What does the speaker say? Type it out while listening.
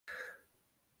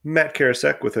Matt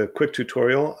Karasek with a quick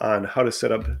tutorial on how to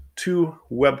set up 2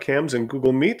 webcams in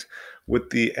Google Meet with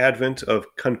the advent of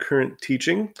concurrent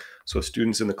teaching. So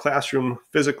students in the classroom,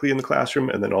 physically in the classroom,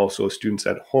 and then also students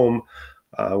at home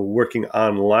working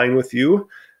online with you.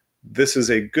 This is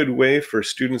a good way for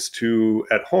students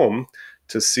at home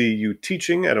to see you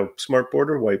teaching at a smartboard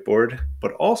or whiteboard,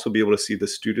 but also be able to see the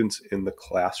students in the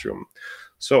classroom.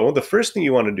 So the first thing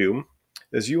you want to do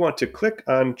is you want to click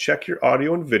on check your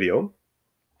audio and video.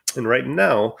 And right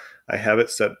now I have it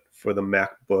set for the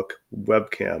MacBook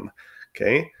webcam,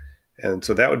 okay? And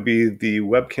so that would be the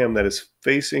webcam that is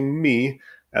facing me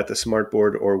at the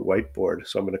smartboard or whiteboard.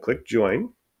 So I'm going to click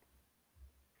join.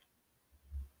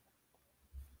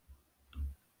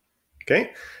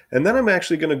 Okay, and then I'm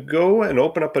actually going to go and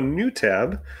open up a new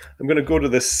tab. I'm going to go to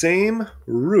the same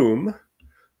room,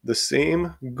 the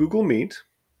same Google Meet.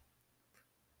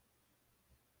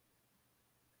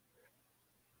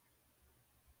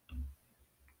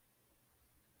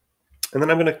 And then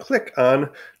I'm going to click on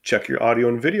check your audio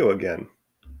and video again.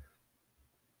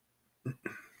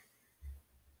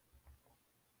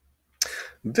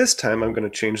 This time I'm going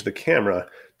to change the camera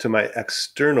to my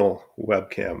external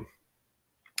webcam.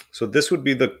 So this would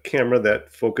be the camera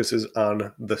that focuses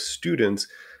on the students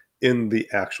in the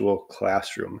actual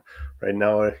classroom. Right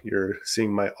now you're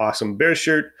seeing my awesome bear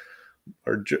shirt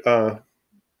or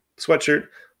sweatshirt,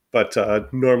 but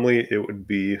normally it would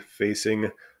be facing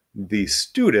the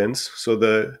students, so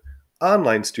the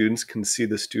online students can see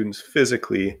the students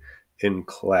physically in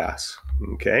class,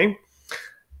 okay?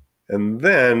 And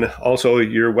then also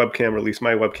your webcam, or at least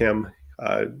my webcam,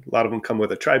 a lot of them come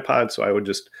with a tripod, so I would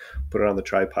just put it on the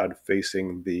tripod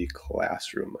facing the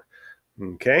classroom,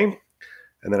 okay?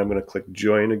 And then I'm going to click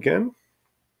join again.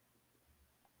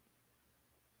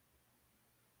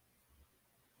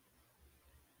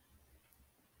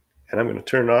 And I'm going to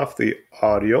turn off the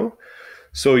audio.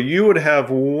 So you would have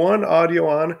one audio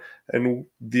on and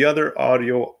the other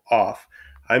audio off.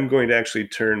 I'm going to actually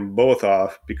turn both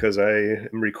off because I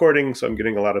am recording, so I'm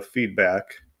getting a lot of feedback.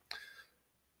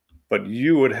 But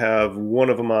you would have one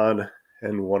of them on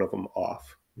and one of them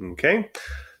off. Okay,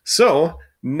 so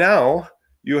now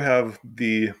you have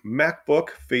the MacBook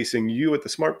facing you at the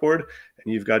smartboard,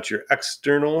 and you've got your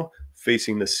external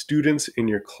facing the students in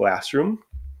your classroom.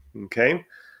 Okay,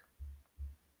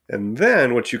 and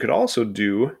then what you could also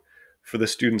do for the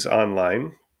students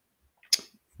online,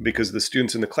 because the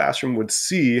students in the classroom would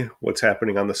see what's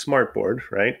happening on the smartboard,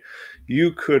 right?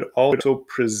 You could also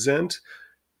present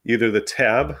either the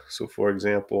tab. So for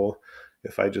example,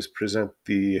 if I just present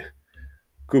the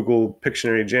Google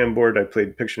Pictionary Jamboard, I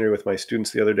played Pictionary with my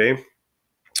students the other day.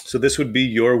 So this would be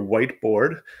your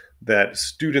whiteboard that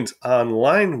students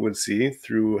online would see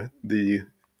through the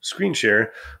screen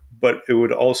share, but it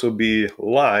would also be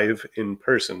live in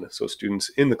person. So students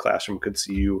in the classroom could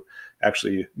see you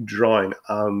actually drawing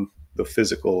on the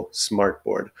physical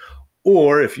smartboard.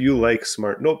 Or if you like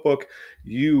Smart Notebook,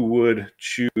 you would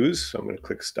choose, so I'm going to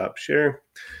click stop share,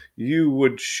 you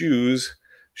would choose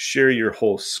share your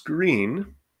whole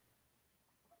screen.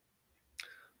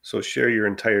 So share your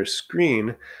entire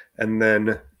screen, and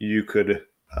then you could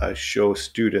show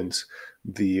students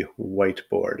the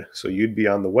whiteboard. So you'd be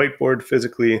on the whiteboard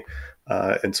physically,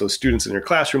 and so students in your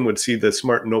classroom would see the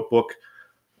Smart Notebook,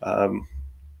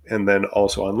 and then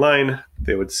also online,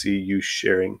 they would see you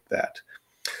sharing that.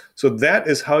 So that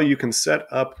is how you can set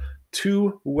up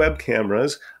 2 web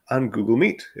cameras on Google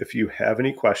Meet. If you have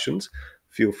any questions,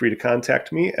 feel free to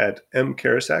contact me at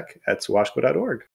mkarasek@swashco.org.